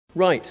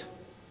Right.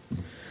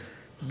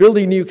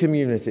 Building new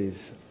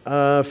communities.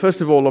 First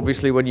of all,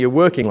 obviously, when you're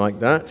working like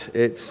that,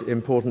 it's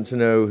important to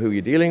know who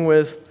you're dealing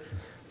with.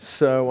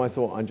 So I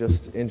thought I'd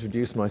just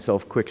introduce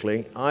myself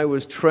quickly. I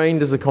was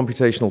trained as a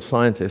computational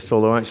scientist,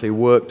 although I actually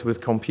worked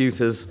with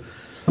computers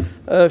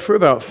for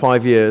about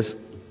 5 years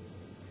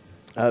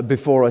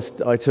before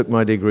I took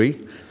my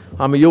degree.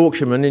 I'm a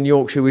Yorkshireman. In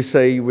Yorkshire, we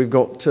say we've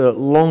got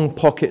long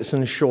pockets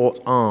and short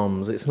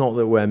arms. It's not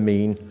that we're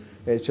mean.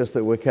 It's just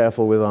that we're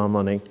careful with our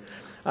money.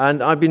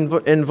 And I've been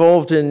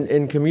involved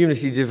in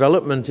community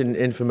development in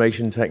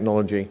information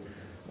technology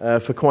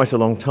for quite a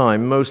long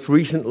time, most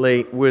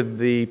recently with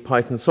the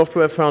Python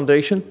Software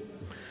Foundation.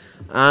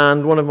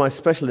 And one of my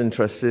special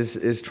interests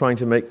is trying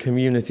to make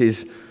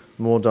communities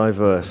more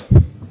diverse.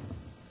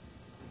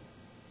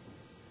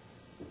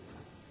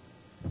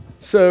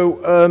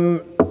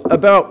 So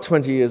about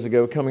 20 years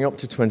ago, coming up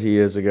to 20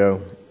 years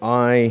ago,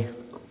 I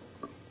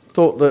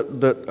thought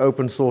that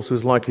open source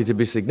was likely to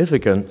be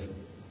significant.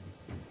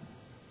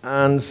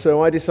 And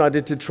so I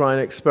decided to try an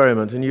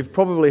experiment. And you've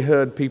probably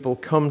heard people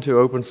come to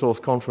open source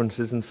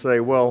conferences and say,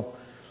 well,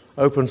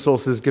 open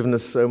source has given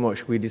us so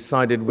much, we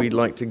decided we'd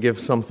like to give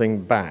something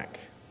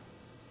back.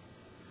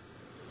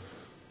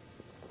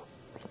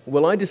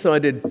 Well, I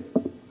decided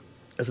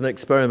as an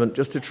experiment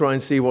just to try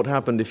and see what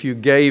happened if you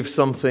gave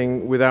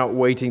something without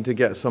waiting to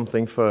get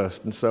something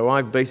first. And so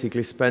I've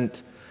basically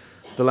spent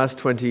the last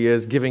 20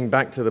 years giving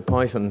back to the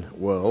Python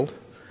world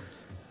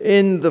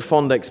in the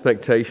fond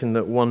expectation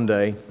that one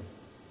day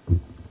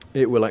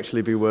it will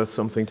actually be worth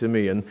something to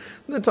me. And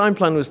the time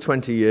plan was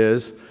 20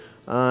 years.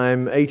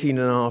 I'm 18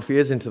 and a half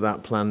years into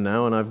that plan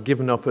now, and I've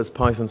given up as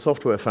Python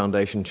Software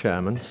Foundation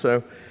chairman,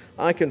 so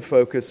I can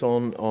focus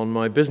on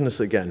my business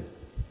again.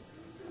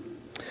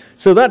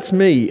 So that's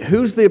me.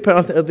 Who's the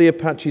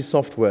Apache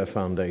Software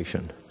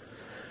Foundation?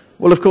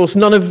 Well, of course,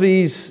 none of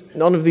these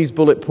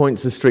bullet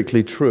points are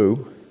strictly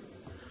true.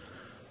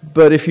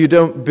 But if you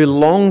don't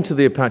belong to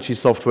the Apache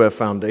Software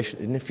Foundation,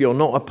 and if you're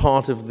not a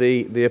part of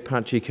the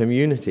Apache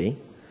community,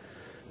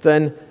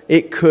 then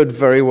it could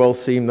very well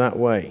seem that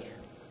way.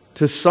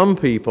 To some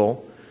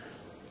people,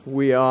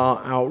 we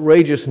are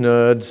outrageous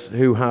nerds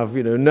who have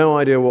no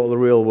idea what the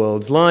real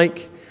world's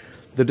like.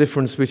 The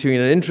difference between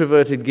an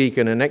introverted geek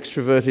and an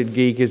extroverted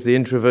geek is the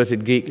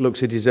introverted geek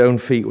looks at his own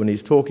feet when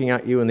he's talking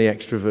at you, and the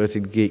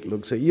extroverted geek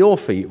looks at your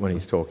feet when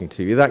he's talking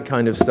to you. That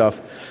kind of stuff.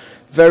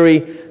 Very,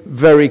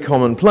 very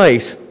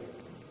commonplace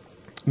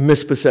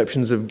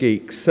misperceptions of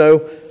geeks.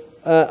 So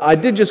I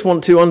did just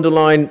want to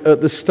underline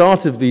at the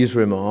start of these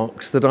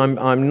remarks that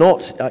I'm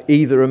not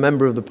either a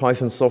member of the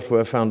Python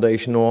Software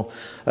Foundation or,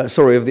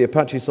 of the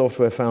Apache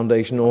Software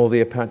Foundation or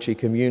the Apache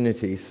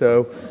community.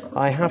 So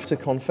I have to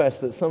confess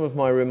that some of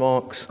my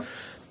remarks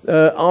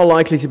are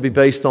likely to be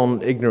based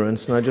on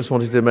ignorance, and I just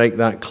wanted to make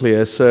that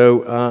clear.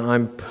 So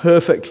I'm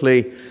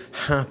perfectly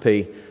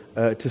happy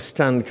to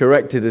stand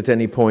corrected at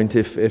any point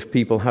if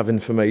people have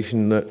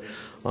information that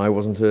I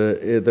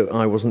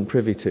wasn't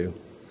privy to.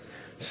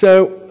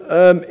 So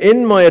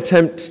in my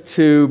attempt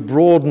to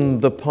broaden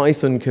the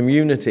Python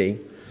community,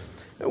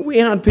 we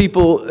had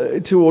people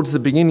towards the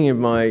beginning of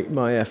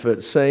my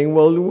efforts saying,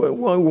 well,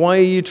 why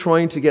are you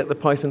trying to get the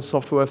Python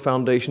Software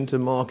Foundation to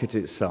market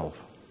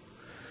itself?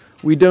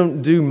 We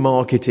don't do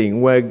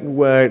marketing. We're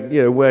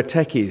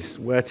techies,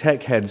 we're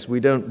tech heads. We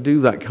don't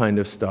do that kind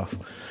of stuff.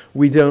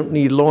 We don't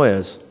need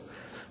lawyers.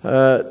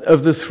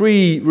 Of the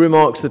three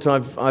remarks that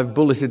I've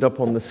bulleted up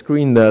on the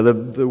screen there,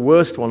 the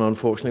worst one,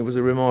 unfortunately, was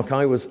a remark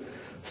I was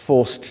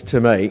forced to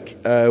make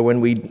when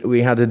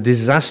we had a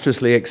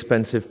disastrously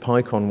expensive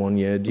PyCon one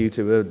year due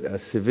to a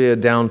severe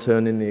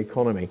downturn in the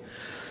economy.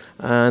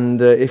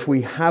 And if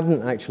we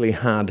hadn't actually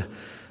had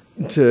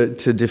to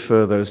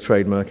defer those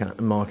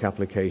trademark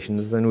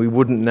applications, then we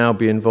wouldn't now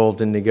be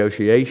involved in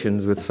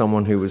negotiations with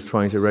someone who was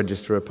trying to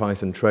register a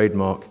Python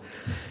trademark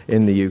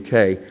in the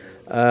UK.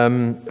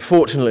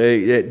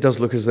 Fortunately, it does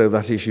look as though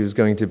that issue is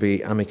going to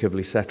be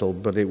amicably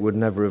settled, but it would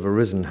never have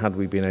arisen had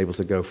we been able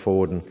to go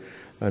forward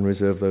and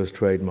reserve those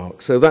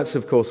trademarks. So that's,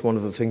 of course, one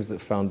of the things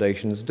that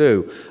foundations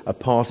do. A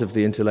part of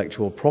the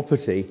intellectual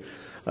property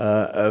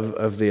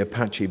of the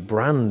Apache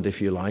brand,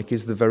 if you like,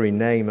 is the very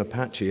name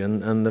Apache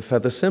and the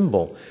feather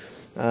symbol.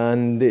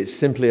 And it's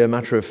simply a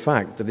matter of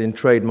fact that in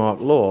trademark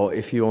law,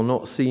 if you're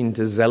not seen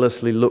to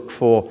zealously look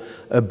for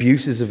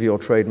abuses of your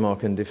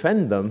trademark and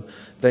defend them,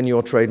 then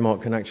your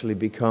trademark can actually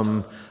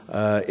become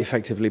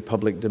effectively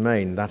public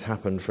domain. That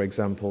happened, for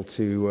example,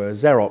 to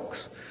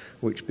Xerox,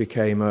 which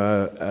became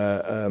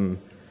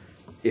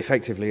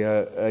effectively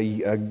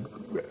a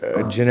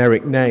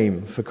generic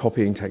name for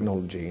copying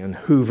technology, and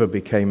Hoover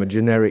became a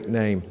generic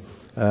name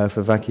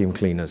for vacuum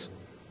cleaners.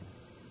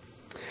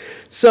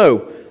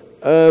 So,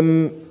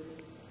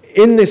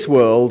 in this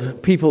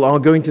world, people are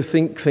going to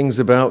think things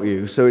about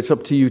you, so it's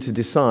up to you to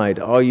decide.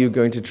 Are you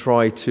going to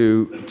try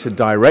to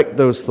direct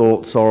those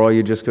thoughts, or are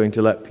you just going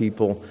to let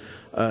people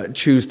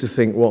choose to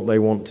think what they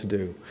want to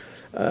do?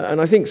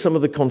 And I think some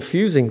of the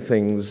confusing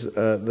things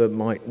that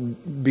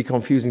might be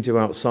confusing to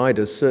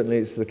outsiders, certainly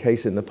it's the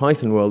case in the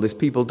Python world, is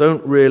people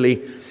don't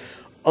really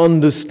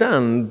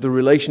understand the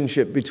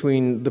relationship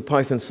between the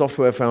Python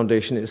Software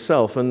Foundation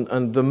itself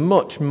and the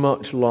much,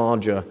 much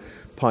larger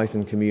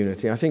Python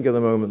community. I think at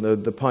the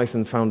moment the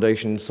Python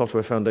Foundation,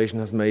 Software Foundation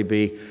has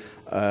maybe,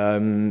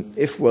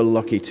 if we're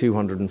lucky,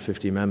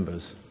 250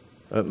 members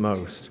at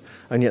most.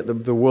 And yet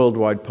the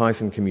worldwide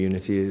Python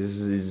community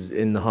is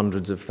in the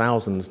hundreds of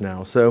thousands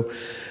now. So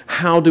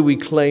how do we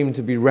claim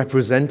to be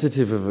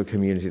representative of a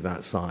community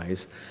that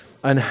size?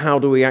 And how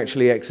do we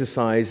actually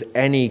exercise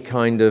any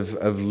kind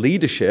of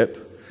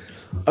leadership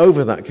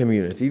over that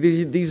community?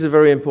 These are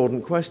very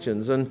important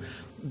questions. And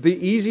the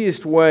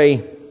easiest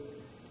way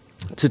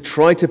to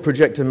try to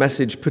project a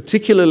message,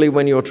 particularly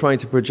when you're trying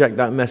to project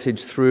that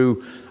message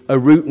through a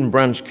root and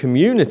branch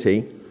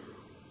community,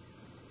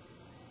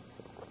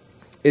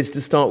 is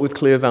to start with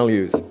clear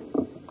values.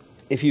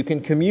 If you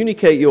can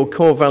communicate your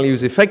core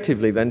values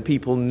effectively, then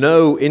people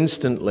know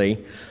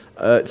instantly,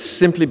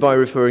 simply by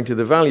referring to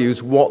the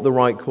values, what the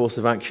right course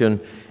of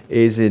action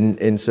is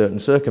in certain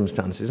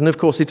circumstances. And of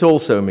course, it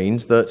also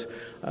means that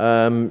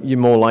you're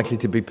more likely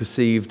to be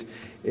perceived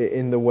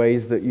in the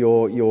ways that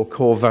your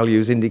core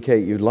values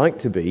indicate you'd like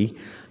to be,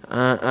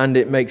 and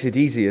it makes it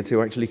easier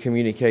to actually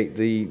communicate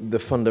the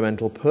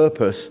fundamental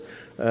purpose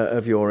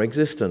of your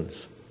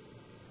existence.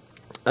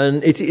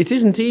 And it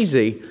isn't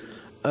easy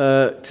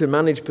to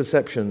manage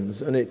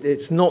perceptions, and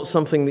it's not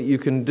something that you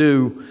can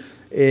do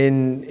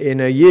in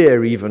a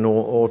year even,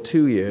 or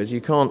 2 years.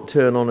 You can't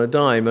turn on a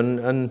dime.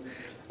 And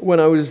when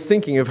I was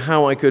thinking of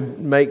how I could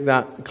make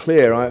that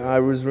clear, I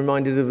was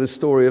reminded of the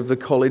story of the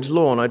college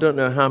lawn. I don't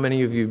know how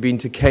many of you have been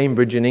to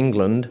Cambridge in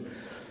England,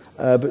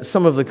 but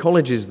some of the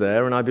colleges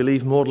there, and I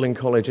believe Magdalen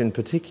College in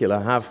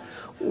particular, have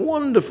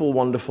wonderful,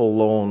 wonderful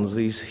lawns,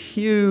 these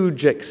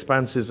huge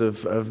expanses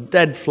of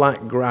dead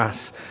flat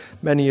grass,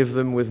 many of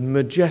them with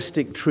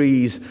majestic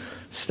trees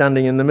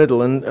standing in the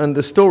middle. And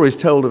the story is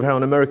told of how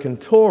an American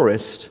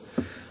tourist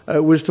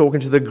was talking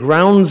to the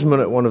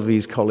groundsman at one of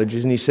these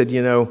colleges, and he said,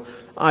 you know,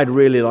 I'd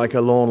really like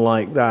a lawn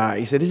like that.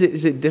 He said,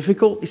 is it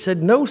difficult? He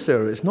said, no,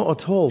 sir, it's not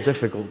at all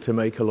difficult to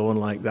make a lawn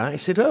like that. He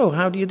said, oh,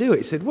 how do you do it?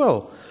 He said,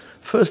 well,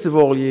 first of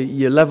all,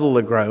 you level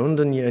the ground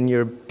and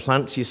you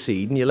plant your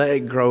seed and you let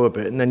it grow a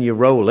bit and then you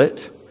roll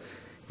it.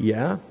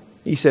 Yeah.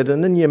 He said,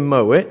 and then you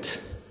mow it.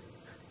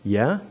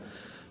 Yeah.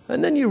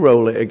 And then you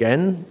roll it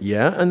again.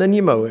 Yeah. And then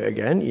you mow it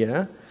again.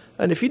 Yeah.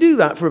 And if you do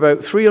that for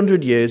about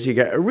 300 years, you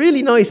get a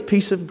really nice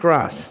piece of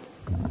grass.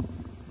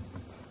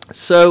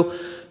 So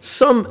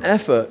some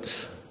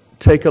efforts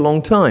take a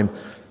long time.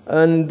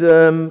 And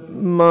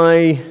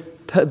the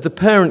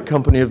parent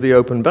company of the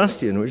Open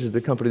Bastion, which is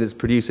the company that's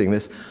producing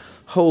this,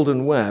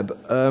 Holden Web,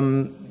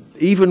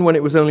 even when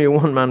it was only a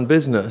one-man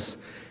business,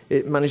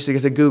 it managed to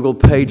get a Google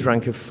page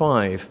rank of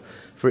 5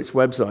 for its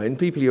website. And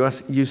people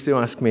used to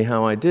ask me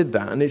how I did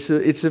that. And it's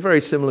a very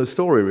similar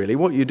story, really.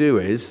 What you do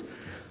is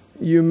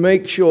you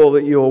make sure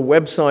that your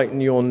website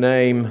and your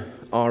name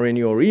are in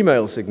your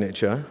email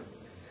signature,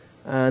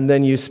 and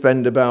then you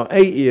spend about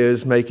 8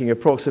 years making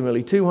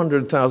approximately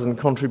 200,000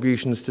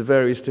 contributions to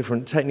various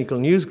different technical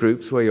news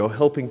groups where you're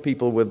helping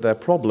people with their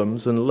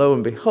problems, and lo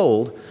and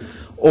behold,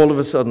 all of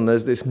a sudden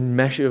there's this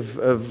mesh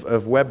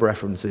of web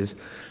references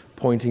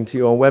pointing to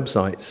your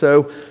website.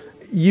 So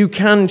you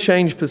can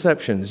change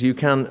perceptions, you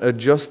can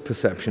adjust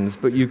perceptions,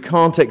 but you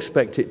can't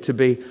expect it to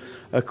be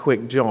a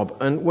quick job.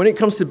 And when it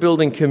comes to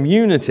building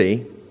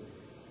community,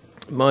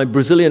 my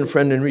Brazilian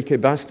friend Enrique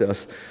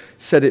Bastos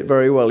said it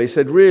very well. He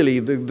said, really,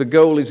 the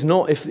goal is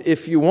not,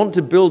 if you want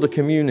to build a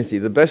community,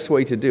 the best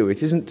way to do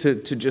it isn't to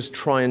just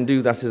try and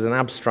do that as an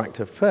abstract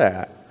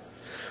affair.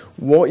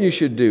 What you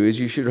should do is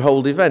you should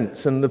hold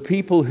events, and the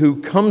people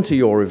who come to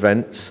your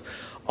events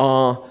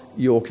are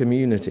your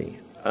community.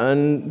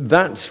 And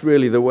that's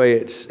really the way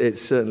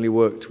it's certainly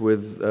worked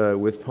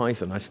with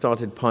Python. I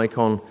started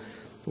PyCon,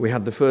 we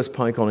had the first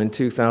PyCon in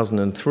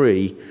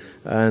 2003,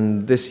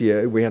 and this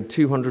year we had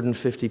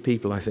 250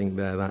 people, I think,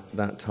 there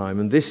that time.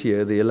 And this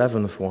year, the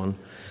 11th one,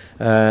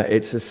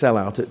 it's a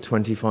sellout at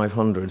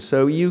 2,500.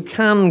 So you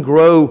can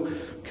grow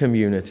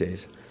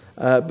communities,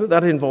 but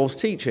that involves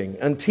teaching.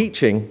 And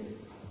teaching,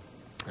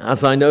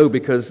 as I know,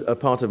 because a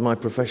part of my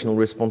professional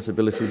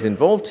responsibilities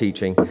involve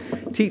teaching,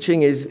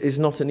 teaching is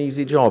not an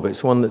easy job.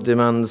 It's one that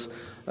demands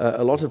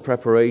a lot of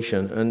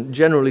preparation. And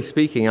generally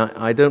speaking,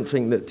 I don't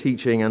think that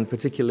teaching, and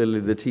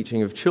particularly the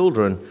teaching of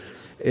children,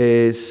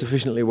 is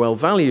sufficiently well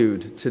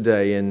valued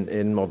today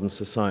in modern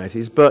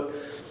societies. But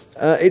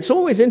it's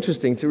always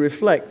interesting to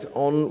reflect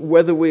on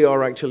whether we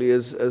are actually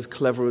as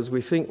clever as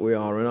we think we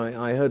are. And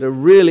I heard a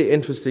really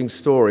interesting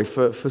story.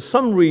 For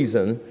some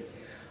reason,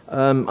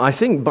 I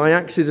think by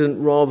accident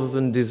rather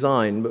than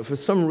design, but for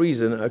some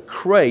reason, a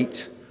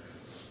crate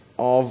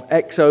of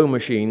XO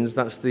machines,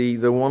 that's the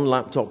one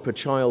laptop per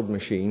child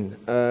machine,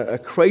 a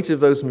crate of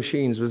those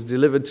machines was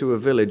delivered to a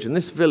village, and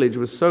this village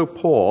was so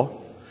poor,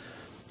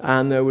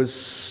 and there was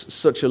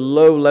such a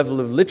low level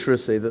of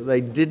literacy that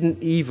they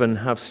didn't even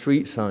have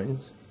street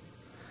signs.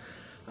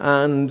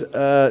 And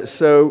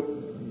so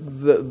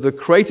the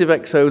crate of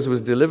XOs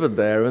was delivered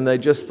there, and they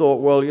just thought,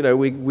 well, you know,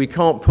 we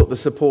can't put the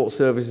support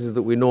services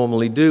that we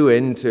normally do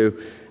in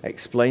to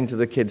explain to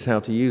the kids how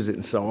to use it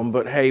and so on.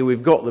 But hey,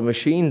 we've got the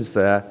machines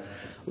there.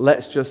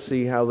 Let's just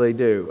see how they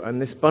do.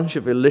 And this bunch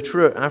of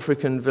illiterate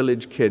African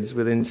village kids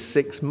within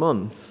 6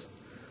 months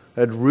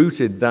had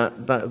rooted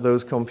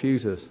those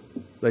computers.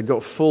 They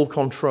got full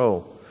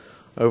control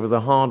over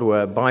the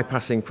hardware,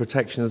 bypassing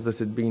protections that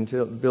had been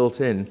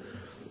built in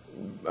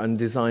and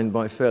designed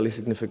by fairly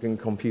significant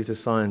computer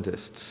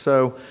scientists.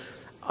 So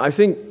I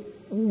think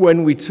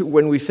when we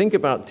think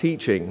about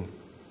teaching,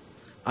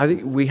 I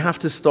think we have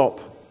to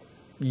stop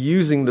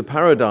using the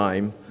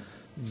paradigm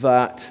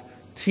that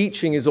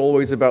teaching is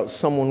always about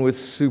someone with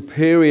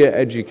superior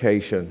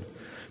education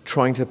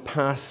trying to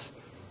pass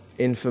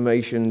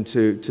information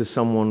to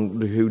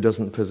someone who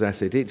doesn't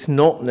possess it. It's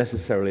not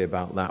necessarily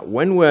about that.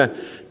 When we're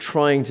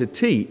trying to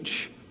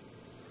teach,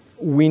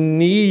 we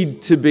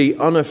need to be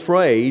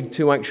unafraid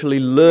to actually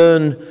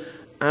learn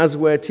as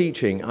we're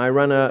teaching. I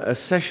ran a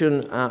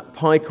session at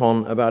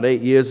PyCon about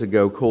 8 years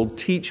ago called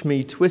Teach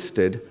Me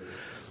Twisted,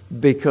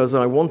 because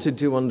I wanted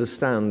to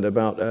understand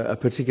about a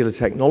particular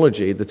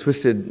technology, the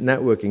twisted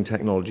networking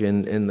technology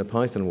in the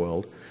Python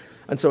world.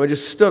 And so I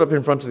just stood up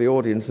in front of the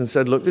audience and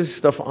said, look, this is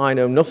stuff I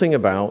know nothing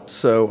about,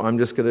 so I'm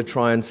just going to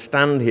try and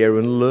stand here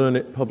and learn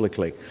it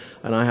publicly.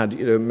 And I had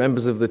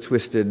members of the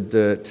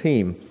Twisted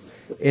team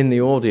in the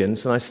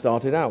audience, and I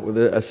started out with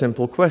a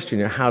simple question,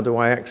 how do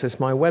I access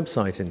my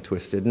website in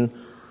Twisted? And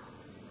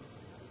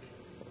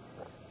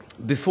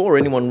before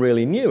anyone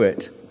really knew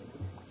it,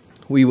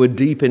 we were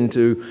deep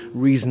into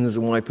reasons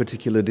why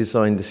particular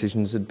design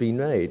decisions had been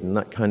made and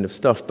that kind of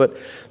stuff. But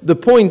the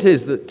point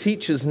is that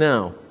teachers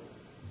now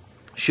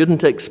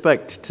shouldn't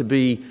expect to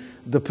be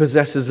the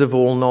possessors of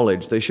all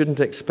knowledge. They shouldn't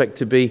expect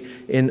to be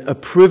in a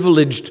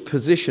privileged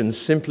position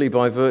simply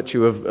by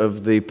virtue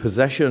of the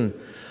possession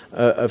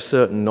of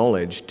certain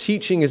knowledge.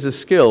 Teaching is a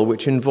skill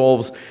which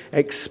involves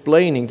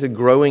explaining to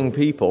growing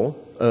people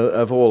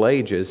of all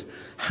ages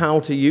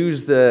how to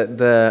use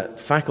their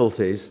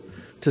faculties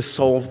to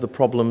solve the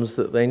problems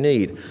that they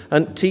need.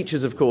 And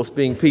teachers, of course,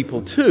 being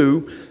people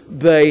too,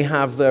 they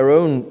have their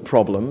own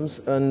problems,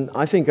 and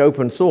I think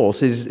open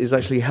source is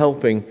actually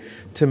helping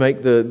to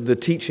make the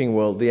teaching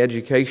world, the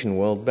education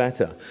world,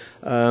 better.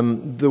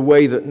 The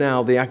way that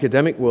now the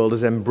academic world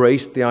has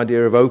embraced the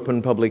idea of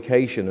open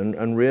publication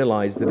and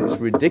realized that it's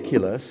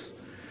ridiculous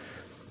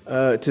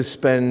to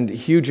spend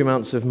huge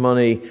amounts of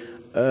money,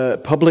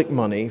 public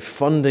money,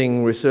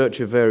 funding research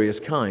of various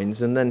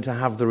kinds, and then to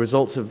have the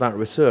results of that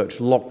research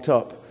locked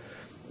up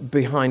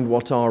behind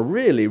what are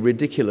really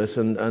ridiculous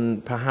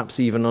and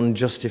perhaps even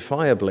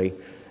unjustifiably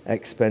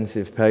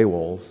expensive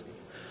paywalls.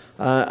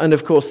 And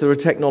of course, there are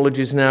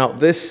technologies now.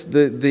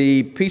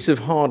 The piece of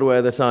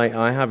hardware that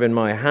I have in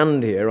my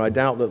hand here, I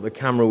doubt that the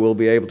camera will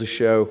be able to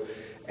show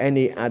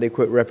any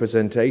adequate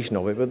representation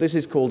of it, but this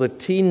is called a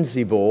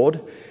Teensy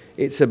board.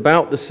 It's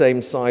about the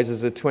same size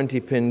as a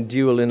 20-pin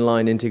dual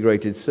inline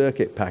integrated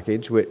circuit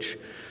package, which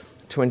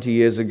 20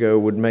 years ago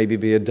would maybe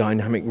be a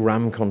dynamic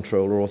RAM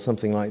controller or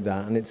something like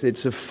that. And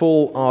it's a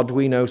full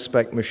Arduino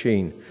spec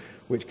machine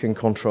which can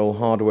control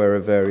hardware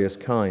of various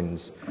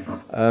kinds.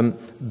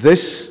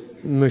 This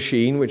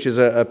machine, which is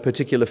a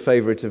particular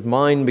favorite of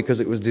mine because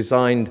it was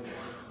designed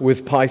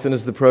with Python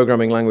as the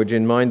programming language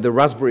in mind, the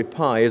Raspberry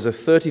Pi is a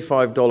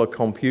 $35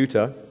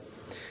 computer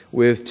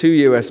with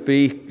 2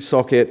 USB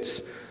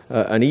sockets,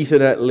 an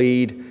Ethernet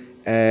lead,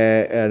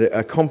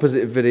 a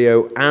composite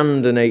video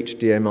and an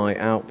HDMI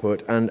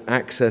output, and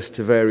access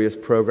to various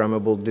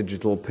programmable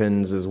digital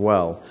pins as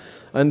well.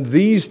 And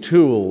these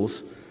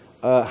tools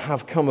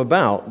have come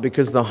about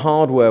because the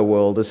hardware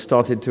world has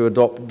started to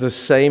adopt the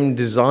same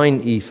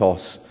design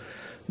ethos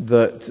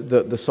that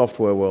the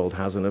software world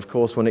has. And of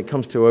course, when it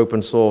comes to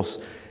open source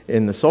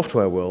in the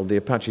software world, the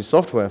Apache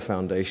Software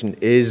Foundation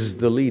is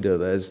the leader.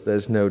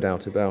 There's no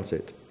doubt about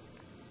it.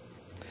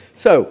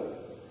 So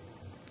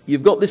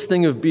you've got this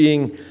thing of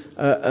being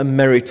a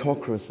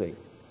meritocracy.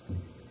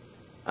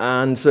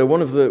 And so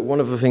one of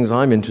the things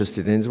I'm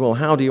interested in is, well,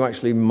 how do you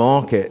actually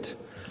market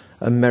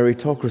a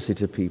meritocracy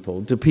to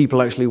people? Do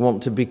people actually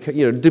want to be,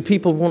 do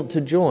people want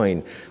to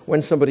join?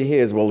 When somebody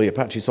hears, well, the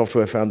Apache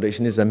Software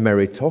Foundation is a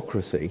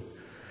meritocracy,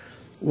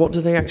 what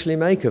do they actually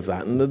make of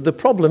that? And the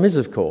problem is,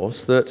 of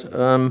course,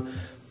 that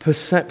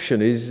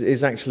perception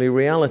is actually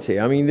reality.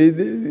 I mean,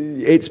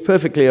 it's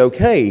perfectly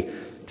okay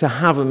to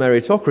have a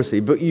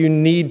meritocracy, but you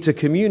need to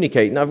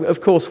communicate. Now,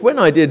 of course, when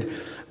I did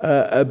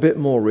a bit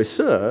more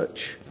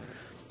research,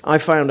 I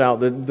found out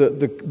that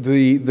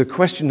the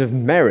question of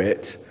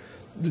merit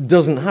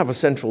doesn't have a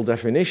central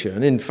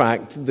definition. In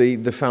fact,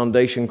 the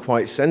foundation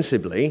quite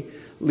sensibly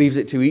leaves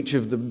it to each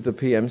of the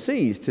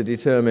PMCs to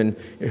determine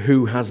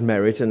who has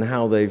merit and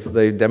how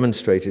they've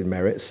demonstrated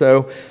merit.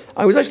 So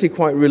I was actually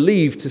quite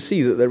relieved to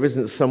see that there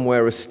isn't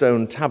somewhere a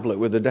stone tablet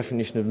with a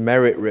definition of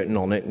merit written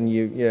on it,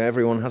 and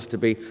everyone has to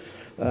be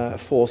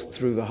forced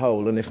through the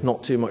hole, and if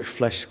not too much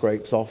flesh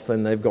scrapes off,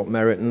 then they've got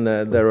merit and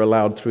they're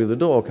allowed through the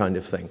door, kind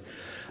of thing.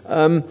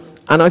 And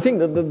I think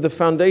that the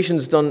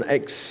foundation's done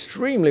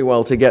extremely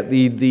well to get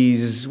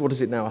these, what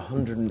is it now,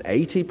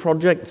 180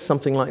 projects,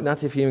 something like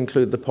that, if you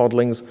include the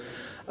podlings,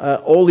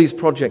 all these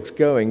projects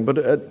going. But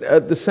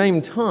at the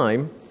same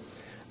time,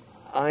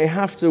 I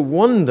have to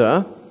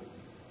wonder,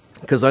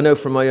 because I know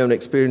from my own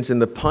experience in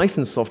the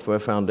Python Software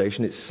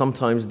Foundation, it's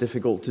sometimes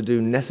difficult to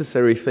do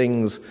necessary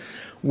things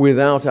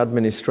without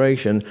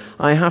administration.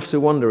 I have to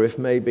wonder if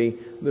maybe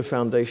the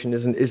foundation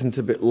isn't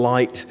a bit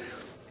light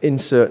in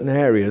certain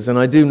areas. And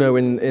I do know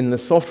in the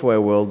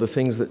software world, the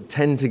things that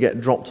tend to get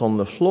dropped on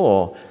the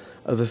floor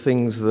are the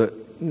things that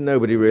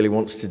nobody really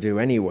wants to do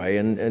anyway.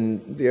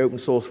 And the open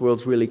source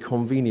world's really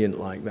convenient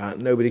like that.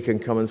 Nobody can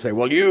come and say,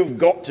 well, you've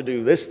got to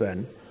do this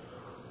then.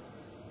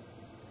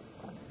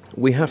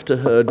 We have to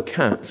herd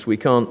cats. We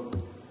can't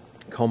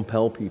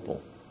compel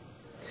people.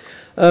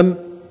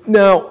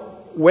 Now,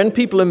 when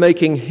people are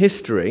making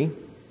history,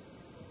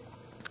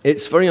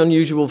 it's very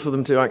unusual for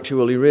them to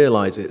actually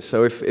realize it.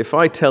 So if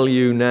I tell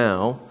you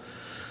now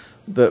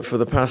that for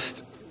the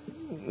past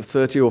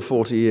 30 or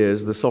 40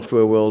 years the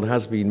software world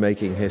has been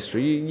making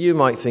history, you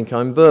might think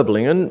I'm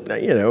burbling. And,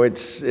 you know,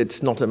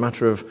 it's not a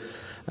matter of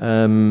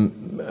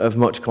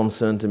much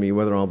concern to me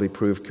whether I'll be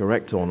proved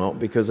correct or not,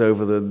 because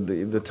over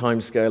the time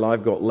scale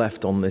I've got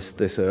left on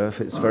this earth,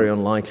 it's very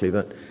unlikely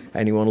that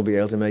anyone will be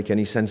able to make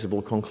any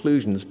sensible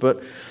conclusions.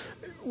 But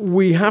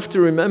we have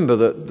to remember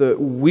that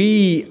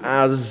we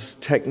as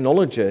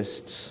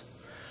technologists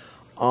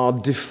are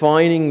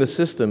defining the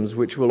systems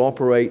which will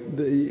operate,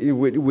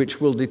 which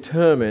will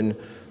determine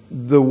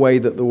the way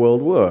that the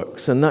world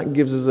works. And that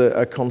gives us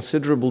a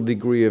considerable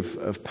degree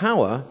of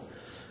power.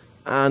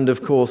 And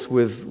of course,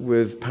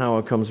 with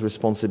power comes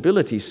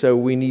responsibility. So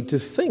we need to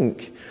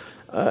think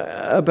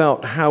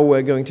about how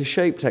we're going to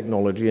shape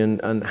technology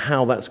and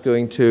how that's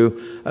going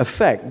to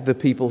affect the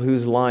people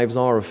whose lives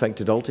are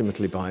affected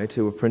ultimately by it,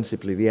 who are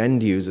principally the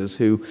end users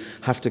who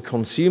have to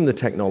consume the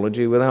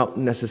technology without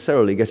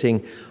necessarily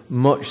getting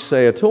much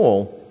say at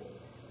all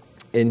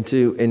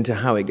into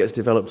how it gets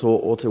developed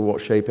or to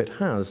what shape it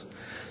has.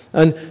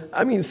 And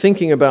I mean,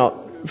 thinking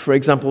about, for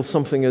example,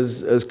 something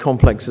as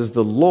complex as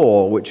the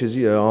law, which is,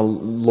 you know, our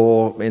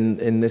law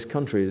in this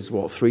country is,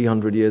 what,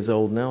 300 years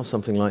old now,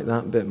 something like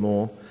that, a bit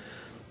more.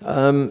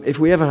 If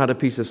we ever had a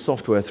piece of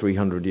software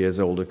 300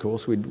 years old, of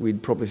course,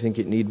 we'd probably think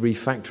it need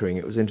refactoring.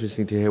 It was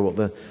interesting to hear what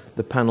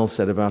the panel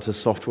said about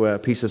a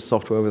piece of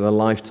software with a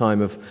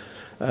lifetime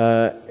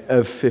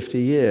of 50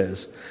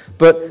 years.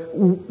 But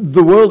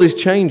the world is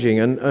changing,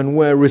 and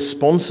we're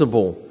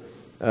responsible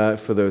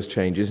for those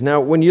changes. Now,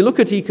 when you look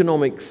at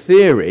economic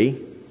theory,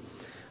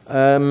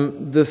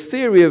 the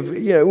theory of,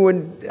 you know,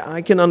 when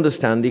I can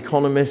understand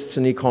economists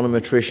and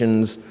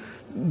econometricians,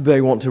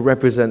 they want to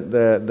represent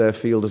their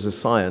field as a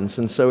science.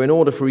 And so in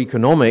order for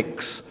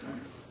economics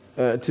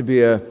to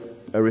be a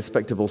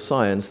respectable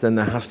science, then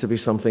there has to be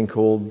something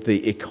called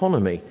the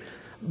economy.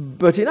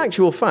 But in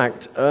actual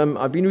fact,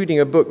 I've been reading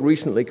a book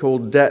recently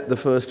called Debt, the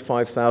First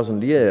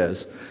 5,000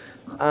 Years.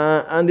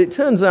 And it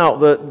turns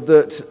out that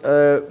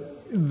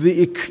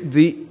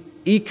the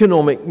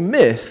economic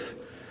myth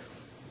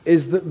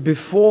is that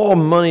before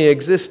money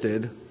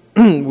existed,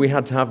 we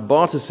had to have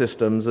barter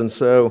systems, and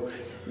so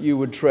you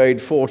would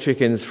trade 4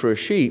 chickens for a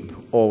sheep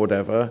or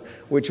whatever,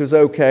 which was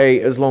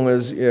okay as long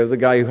as, you know, the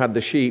guy who had the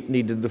sheep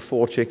needed the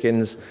 4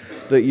 chickens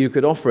that you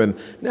could offer him.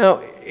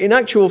 Now, in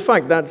actual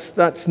fact,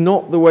 that's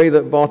not the way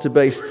that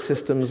barter-based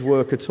systems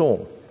work at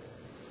all.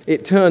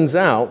 It turns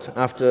out,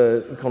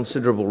 after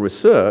considerable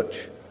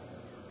research,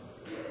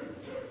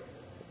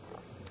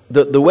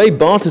 that the way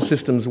barter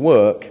systems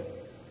work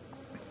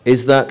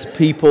is that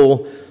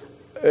people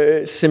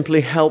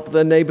simply help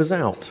their neighbors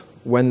out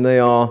when they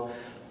are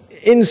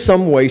in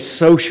some way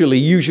socially.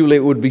 Usually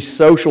it would be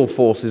social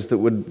forces that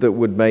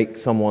would make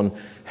someone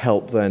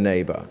help their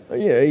neighbor.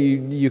 You know,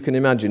 you can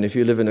imagine if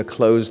you live in a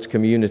closed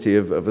community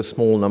of a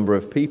small number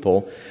of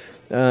people,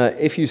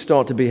 if you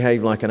start to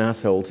behave like an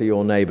asshole to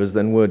your neighbors,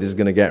 then word is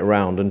going to get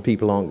around and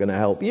people aren't going to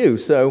help you.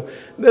 So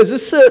there's a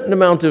certain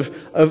amount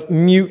of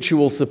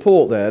mutual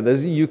support there.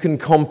 You can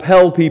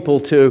compel people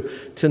to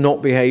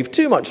not behave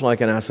too much like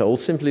an asshole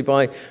simply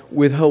by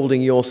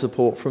withholding your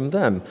support from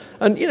them.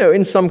 And, you know,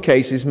 in some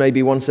cases,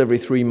 maybe once every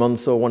 3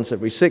 months or once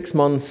every 6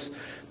 months,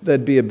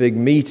 there'd be a big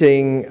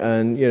meeting,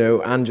 and, you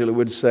know, Angela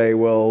would say,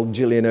 well,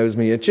 Gillian owes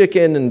me a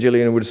chicken, and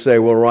Gillian would say,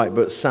 well, right,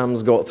 but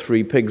Sam's got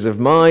 3 pigs of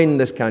mine,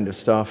 this kind of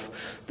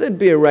stuff. There'd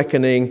be a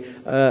reckoning,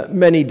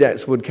 many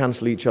debts would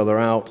cancel each other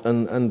out,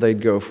 and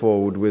they'd go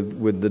forward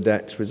with the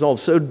debts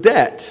resolved. So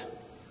debt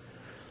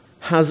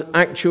has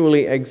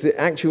actually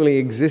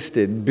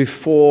existed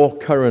before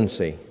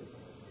currency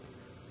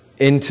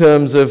in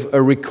terms of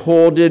a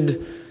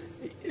recorded,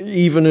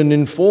 even an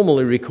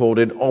informally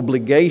recorded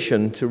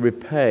obligation to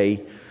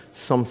repay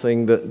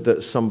something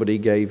that somebody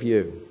gave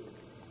you.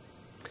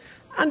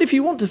 And if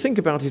you want to think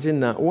about it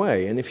in that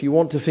way, and if you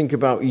want to think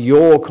about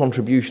your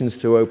contributions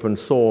to open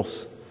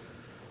source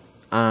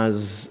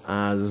as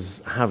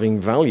having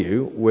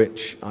value,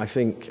 which I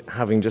think,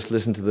 having just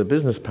listened to the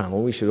business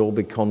panel, we should all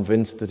be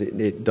convinced that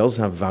it does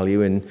have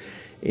value in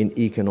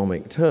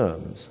economic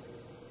terms.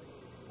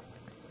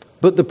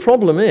 But the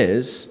problem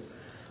is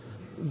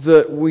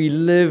that we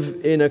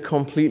live in a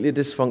completely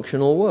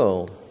dysfunctional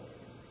world.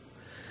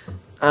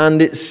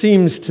 And it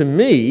seems to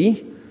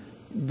me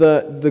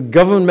that the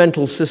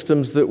governmental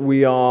systems that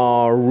we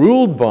are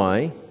ruled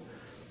by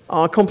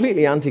are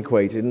completely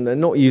antiquated and they're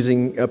not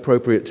using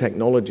appropriate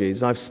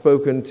technologies. I've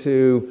spoken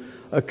to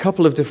a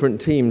couple of different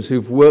teams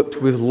who've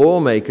worked with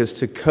lawmakers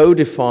to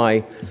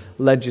codify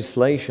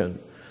legislation.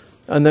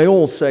 And they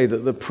all say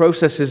that the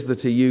processes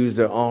that are used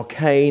are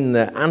arcane,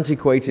 they're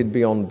antiquated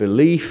beyond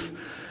belief.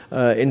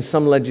 In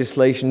some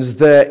legislations,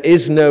 there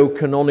is no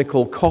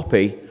canonical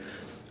copy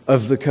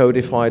of the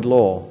codified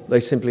law.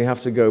 They simply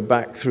have to go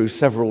back through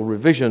several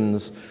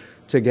revisions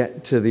to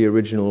get to the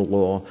original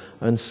law,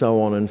 and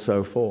so on and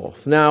so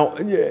forth. Now,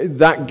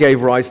 that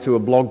gave rise to a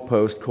blog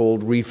post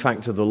called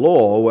Refactor the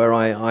Law, where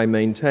I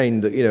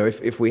maintained that,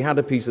 if we had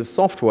a piece of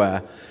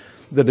software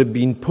that had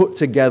been put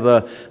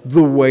together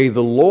the way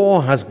the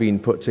law has been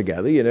put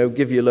together,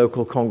 give your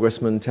local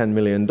congressman $10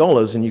 million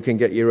and you can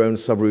get your own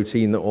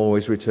subroutine that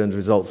always returns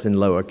results in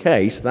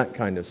lowercase, that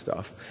kind of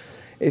stuff.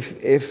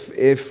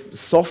 If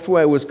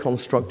software was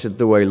constructed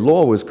the way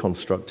law was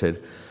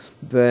constructed,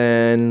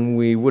 then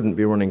we wouldn't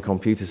be running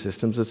computer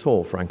systems at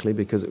all, frankly,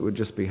 because it would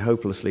just be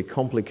hopelessly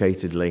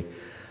complicatedly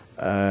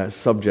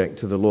subject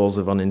to the laws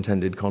of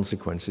unintended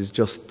consequences,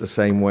 just the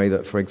same way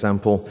that, for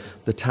example,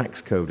 the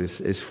tax code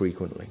is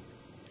frequently.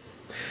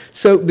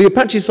 So the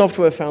Apache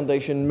Software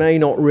Foundation may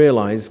not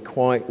realize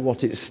quite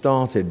what it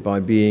started by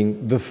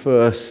being the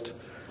first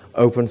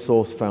open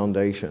source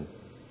foundation.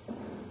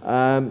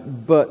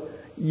 But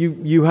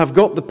you have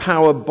got the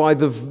power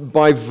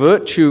by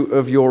virtue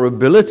of your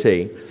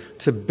ability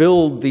to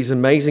build these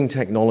amazing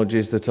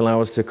technologies that allow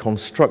us to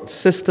construct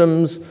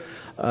systems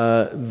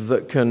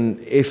that can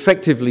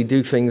effectively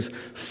do things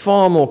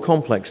far more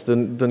complex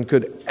than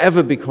could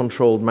ever be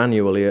controlled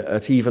manually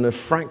at even a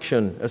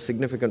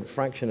significant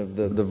fraction of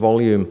the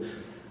volume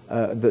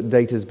that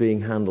data is being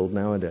handled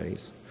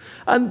nowadays.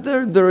 And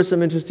there are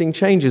some interesting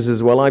changes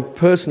as well. I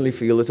personally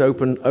feel that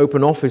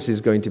Open Office is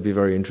going to be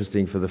very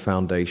interesting for the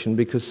foundation,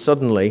 because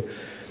suddenly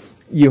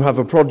you have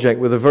a project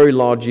with a very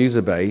large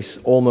user base,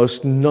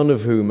 almost none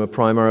of whom are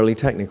primarily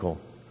technical.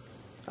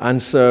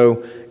 And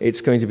so it's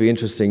going to be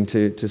interesting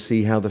to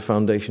see how the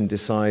foundation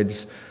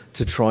decides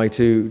to try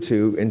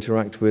to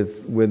interact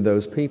with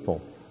those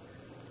people.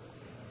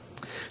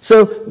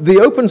 So the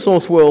open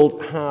source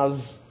world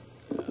has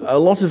a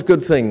lot of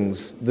good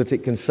things that it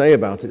can say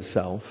about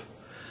itself.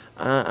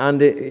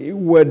 And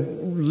we're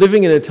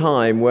living in a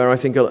time where I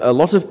think a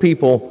lot of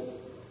people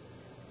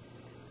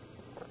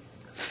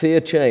fear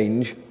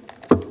change.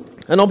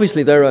 And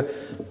obviously there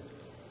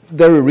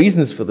are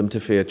reasons for them to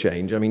fear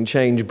change. I mean,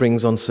 change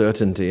brings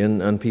uncertainty,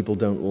 and people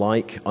don't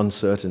like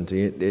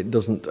uncertainty. It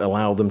doesn't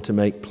allow them to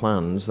make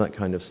plans, that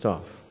kind of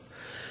stuff.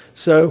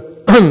 So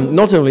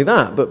not only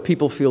that, but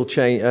people fear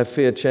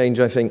change,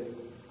 I think,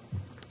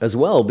 as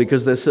well,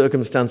 because their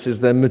circumstances,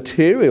 their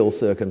material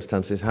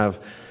circumstances have,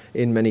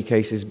 in many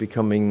cases,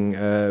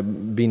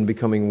 been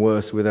becoming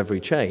worse with every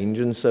change,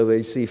 and so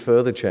they see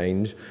further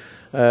change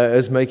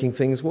as making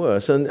things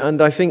worse.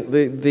 And I think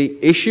the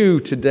issue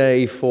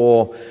today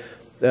for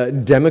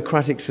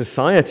democratic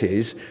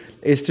societies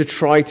is to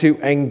try to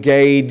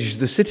engage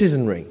the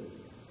citizenry.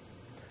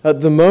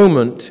 At the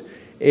moment,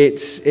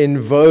 it's in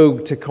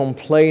vogue to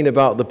complain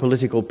about the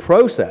political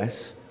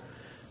process,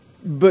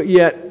 but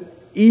yet,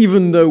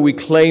 even though we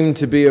claim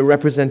to be a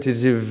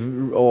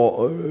representative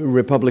or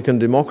Republican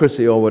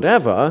democracy or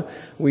whatever,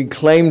 we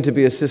claim to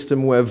be a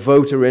system where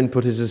voter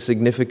input is a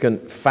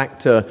significant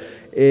factor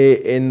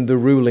in the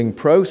ruling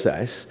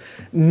process.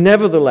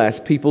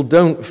 Nevertheless, people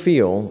don't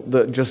feel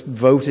that just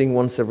voting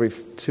once every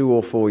 2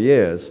 or 4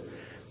 years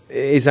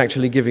is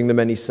actually giving them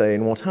any say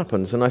in what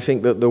happens. And I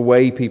think that the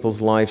way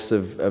people's lives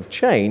have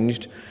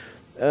changed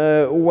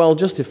well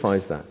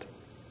justifies that.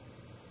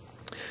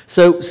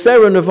 So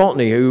Sarah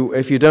Novotny, who,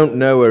 if you don't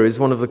know her, is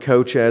one of the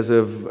co-chairs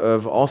of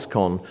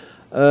OSCON,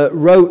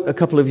 wrote a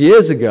couple of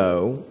years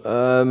ago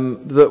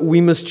that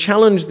we must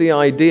challenge the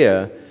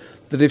idea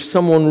that if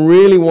someone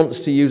really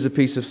wants to use a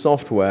piece of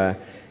software,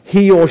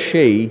 he or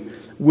she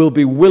will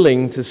be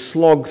willing to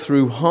slog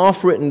through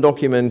half-written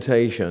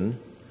documentation,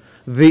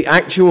 the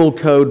actual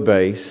code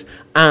base,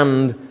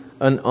 and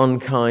an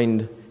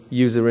unkind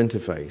user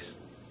interface.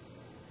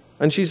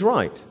 And she's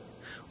right.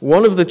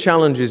 One of the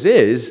challenges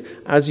is,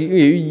 as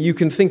you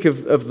can think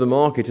of the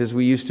market as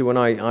we used to when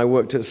I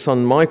worked at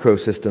Sun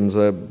Microsystems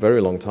a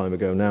very long time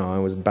ago now. I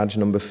was badge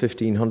number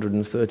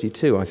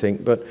 1532, I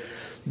think. But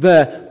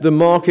there, the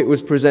market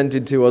was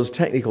presented to us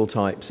technical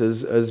types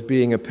as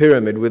being a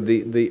pyramid with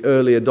the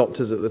early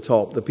adopters at the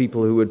top, the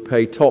people who would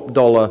pay top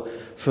dollar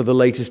for the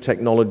latest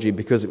technology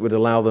because it would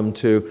allow them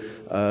to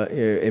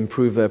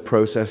improve their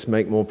process,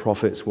 make more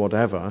profits,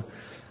 whatever.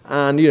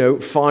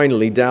 And,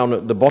 finally, down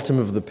at the bottom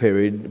of the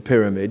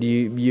pyramid,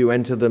 you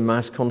enter the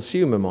mass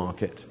consumer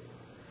market.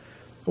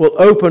 Well,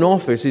 Open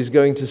Office is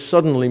going to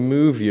suddenly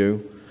move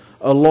you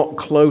a lot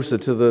closer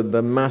to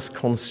the mass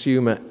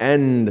consumer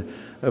end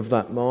of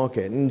that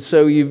market. And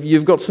so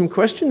you've got some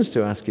questions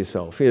to ask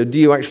yourself. Do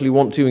you actually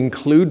want to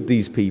include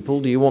these people?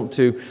 Do you want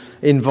to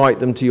invite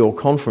them to your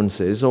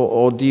conferences?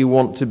 Or do you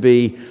want to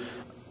be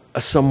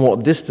a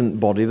somewhat distant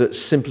body that's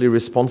simply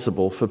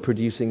responsible for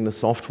producing the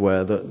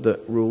software that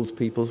rules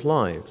people's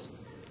lives.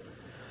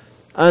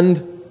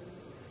 And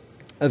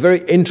a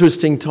very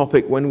interesting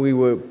topic when we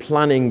were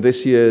planning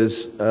this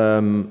year's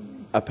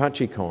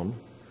ApacheCon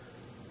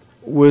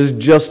was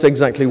just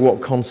exactly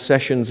what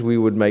concessions we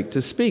would make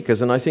to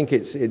speakers. And I think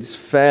it's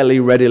fairly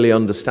readily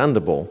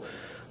understandable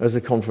as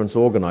a conference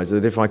organizer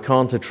that if I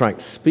can't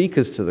attract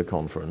speakers to the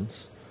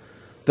conference,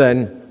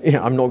 then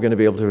I'm not going to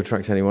be able to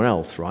attract anyone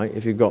else, right?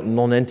 If you've got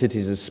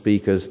non-entities as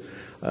speakers,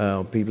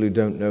 people who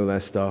don't know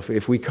their stuff,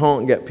 if we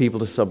can't get people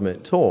to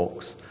submit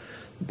talks,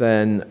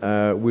 then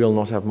we'll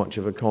not have much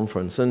of a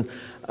conference. And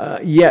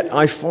yet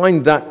I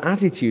find that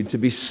attitude to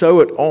be so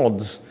at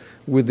odds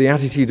with the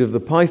attitude of the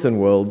Python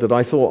world that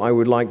I thought I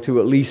would like to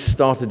at least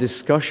start a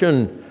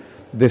discussion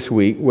this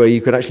week where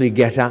you could actually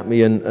get at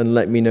me and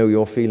let me know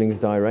your feelings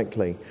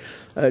directly,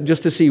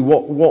 just to see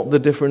what the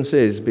difference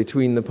is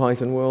between the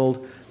Python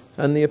world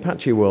and the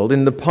Apache world.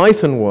 In the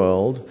Python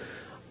world,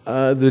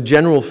 the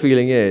general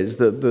feeling is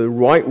that the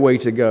right way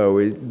to go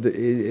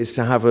is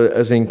to have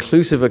as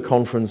inclusive a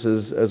conference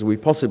as we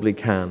possibly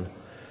can.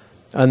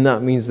 And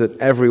that means that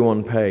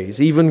everyone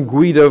pays. Even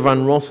Guido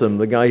van Rossum,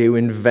 the guy who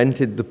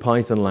invented the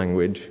Python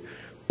language,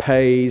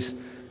 pays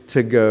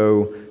to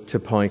go to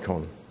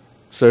PyCon.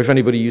 So if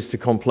anybody used to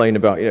complain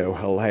about,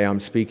 well, hey,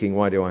 I'm speaking,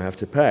 why do I have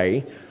to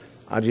pay?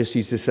 I just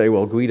used to say,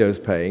 well, Guido's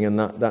paying, and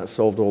that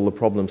solved all the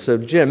problems. So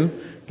Jim,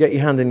 get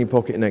your hand in your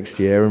pocket next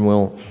year, and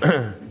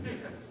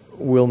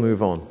we'll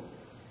move on.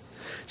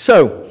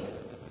 So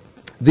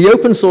the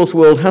open source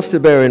world has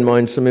to bear in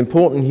mind some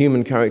important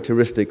human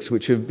characteristics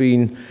which have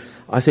been,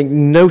 I think,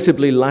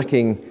 notably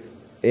lacking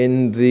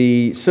in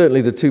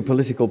certainly the two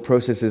political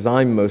processes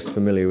I'm most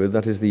familiar with,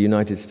 that is the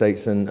United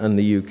States and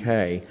the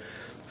UK,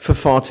 for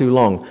far too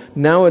long.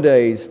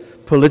 Nowadays,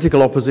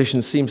 political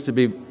opposition seems to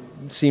be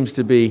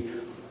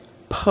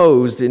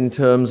posed in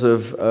terms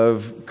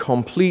of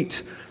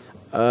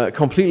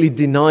completely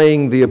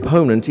denying the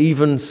opponent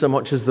even so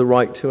much as the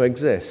right to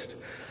exist.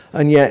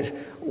 And yet,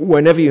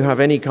 whenever you have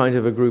any kind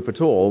of a group at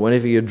all,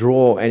 whenever you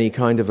draw any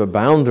kind of a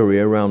boundary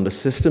around a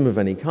system of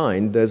any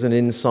kind, there's an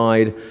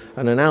inside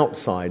and an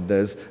outside.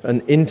 There's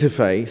an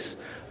interface,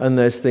 and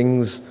there's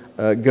things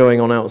going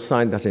on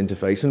outside that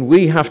interface. And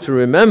we have to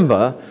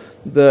remember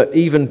that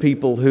even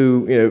people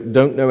who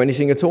don't know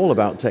anything at all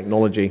about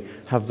technology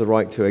have the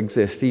right to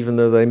exist, even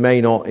though they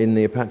may not, in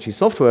the Apache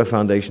Software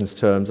Foundation's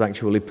terms,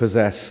 actually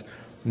possess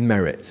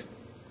merit.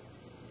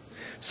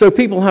 So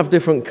people have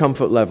different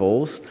comfort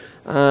levels,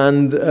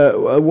 and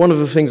one of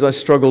the things I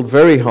struggled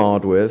very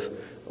hard with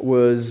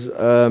was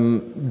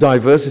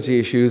diversity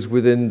issues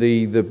within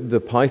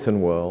the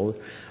Python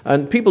world.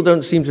 And people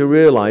don't seem to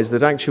realize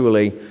that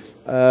actually,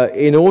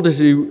 in order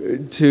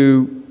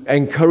to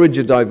encourage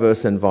a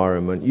diverse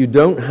environment, you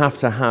don't have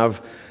to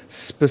have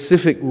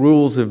specific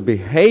rules of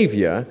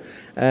behavior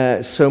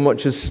so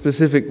much as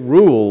specific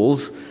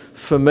rules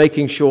for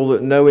making sure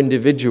that no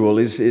individual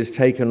is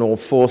taken or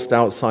forced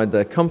outside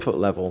their comfort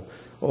level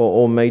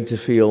or made to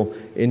feel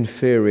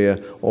inferior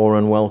or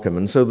unwelcome.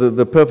 And so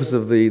the purpose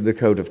of the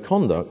code of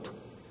conduct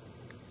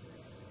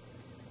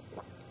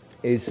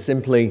is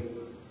simply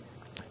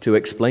to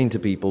explain to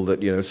people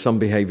that some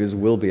behaviors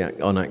will be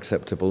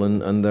unacceptable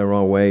and there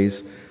are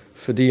ways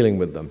for dealing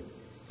with them.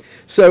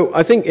 So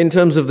I think in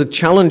terms of the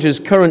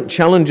current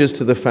challenges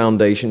to the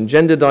foundation,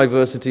 gender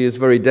diversity is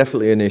very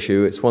definitely an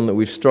issue. It's one that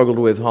we've struggled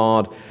with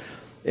hard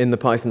in the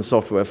Python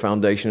Software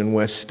Foundation, and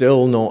we're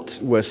still not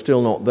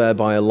there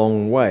by a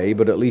long way,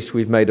 but at least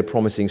we've made a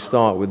promising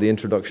start with the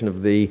introduction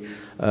of the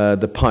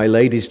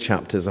PyLadies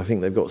chapters. I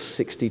think they've got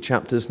 60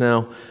 chapters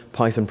now,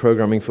 Python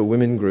programming for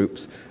women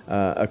groups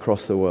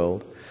across the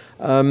world.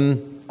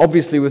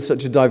 Obviously, with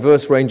such a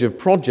diverse range of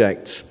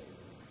projects,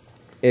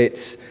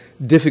 it's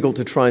difficult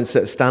to try and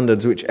set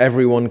standards which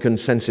everyone can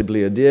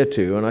sensibly adhere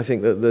to. And I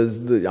think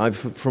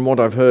that from what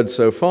I've heard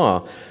so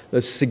far,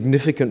 there's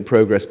significant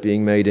progress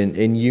being made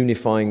in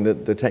unifying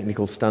the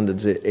technical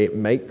standards it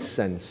makes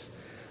sense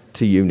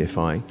to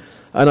unify.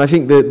 And I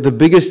think that the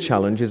biggest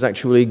challenge is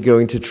actually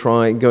going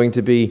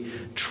to be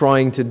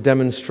trying to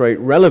demonstrate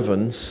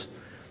relevance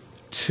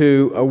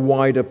to a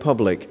wider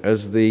public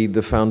as the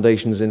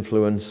foundation's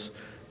influence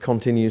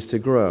continues to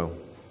grow.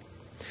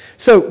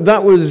 So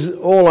that was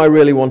all I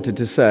really wanted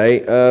to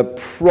say.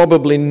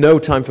 Probably no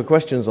time for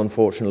questions,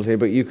 unfortunately,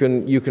 but you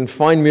can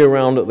find me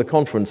around at the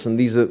conference, and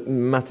these are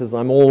matters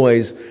I'm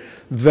always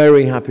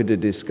very happy to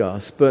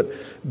discuss. But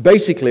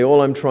basically,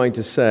 all I'm trying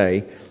to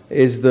say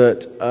is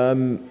that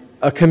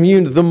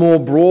the more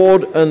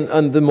broad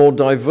and the more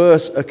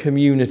diverse a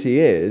community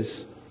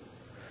is,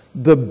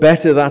 the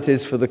better that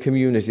is for the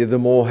community, the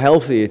more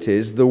healthy it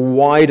is, the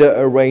wider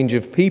a range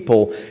of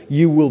people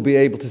you will be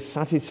able to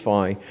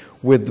satisfy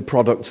with the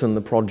products and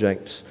the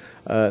projects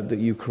that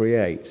you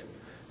create.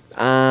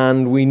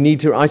 And we need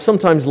to, I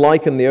sometimes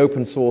liken the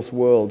open source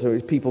world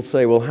to, people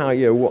say, well,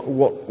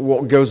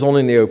 what goes on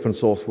in the open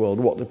source world?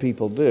 What do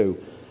people do?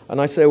 And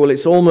I say, well,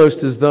 it's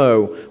almost as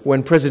though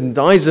when President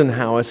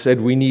Eisenhower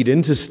said we need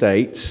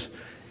interstates,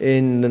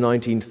 in the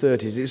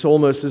 1930s. It's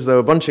almost as though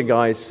a bunch of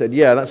guys said,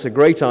 yeah, that's a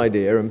great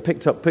idea, and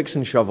picked up picks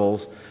and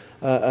shovels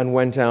and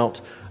went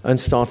out and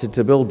started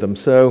to build them.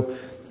 So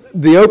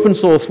the open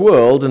source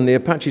world, and the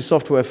Apache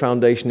Software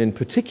Foundation in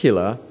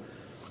particular,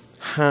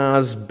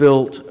 has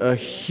built a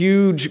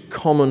huge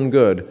common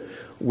good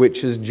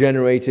which has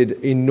generated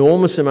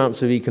enormous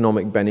amounts of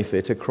economic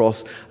benefit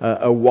across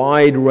a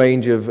wide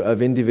range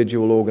of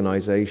individual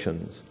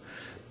organizations.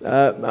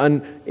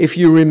 And if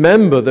you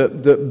remember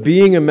that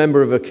being a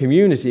member of a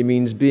community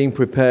means being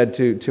prepared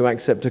to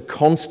accept a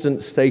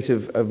constant state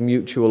of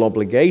mutual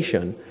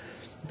obligation,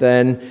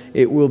 then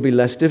it will be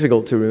less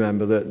difficult to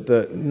remember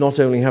that not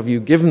only have you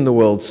given the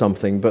world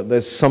something, but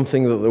there's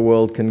something that the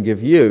world can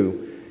give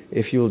you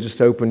if you'll just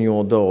open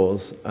your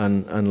doors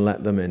and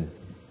let them in.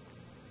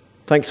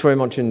 Thanks very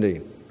much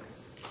indeed.